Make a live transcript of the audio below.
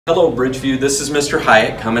Hello Bridgeview, this is Mr.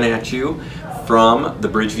 Hiatt coming at you from the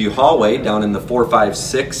Bridgeview hallway down in the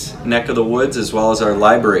 456 neck of the woods, as well as our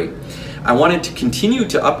library. I wanted to continue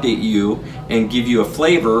to update you and give you a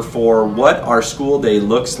flavor for what our school day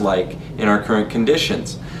looks like in our current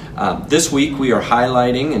conditions. This week we are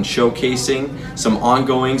highlighting and showcasing some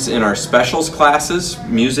ongoings in our specials classes,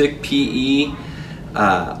 music, PE,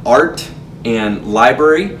 art, and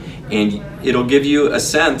library. And it'll give you a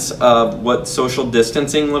sense of what social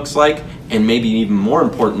distancing looks like, and maybe even more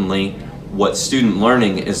importantly, what student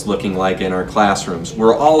learning is looking like in our classrooms.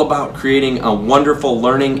 We're all about creating a wonderful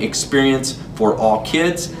learning experience for all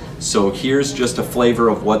kids, so here's just a flavor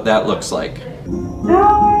of what that looks like.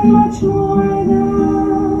 Now I'm much more than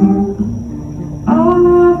I'll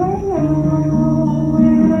never know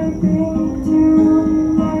when I think to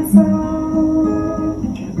myself,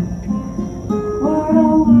 what a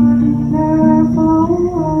wonderful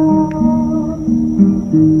world.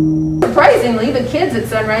 Surprisingly, the kids at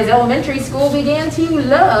Sunrise Elementary School began to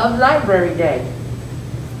love Library Day.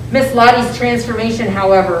 Miss Lottie's transformation,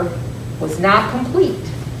 however, was not complete.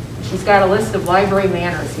 She's got a list of library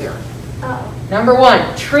manners here. Number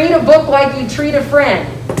 1, treat a book like you treat a friend.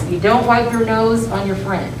 You don't wipe your nose on your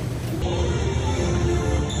friend.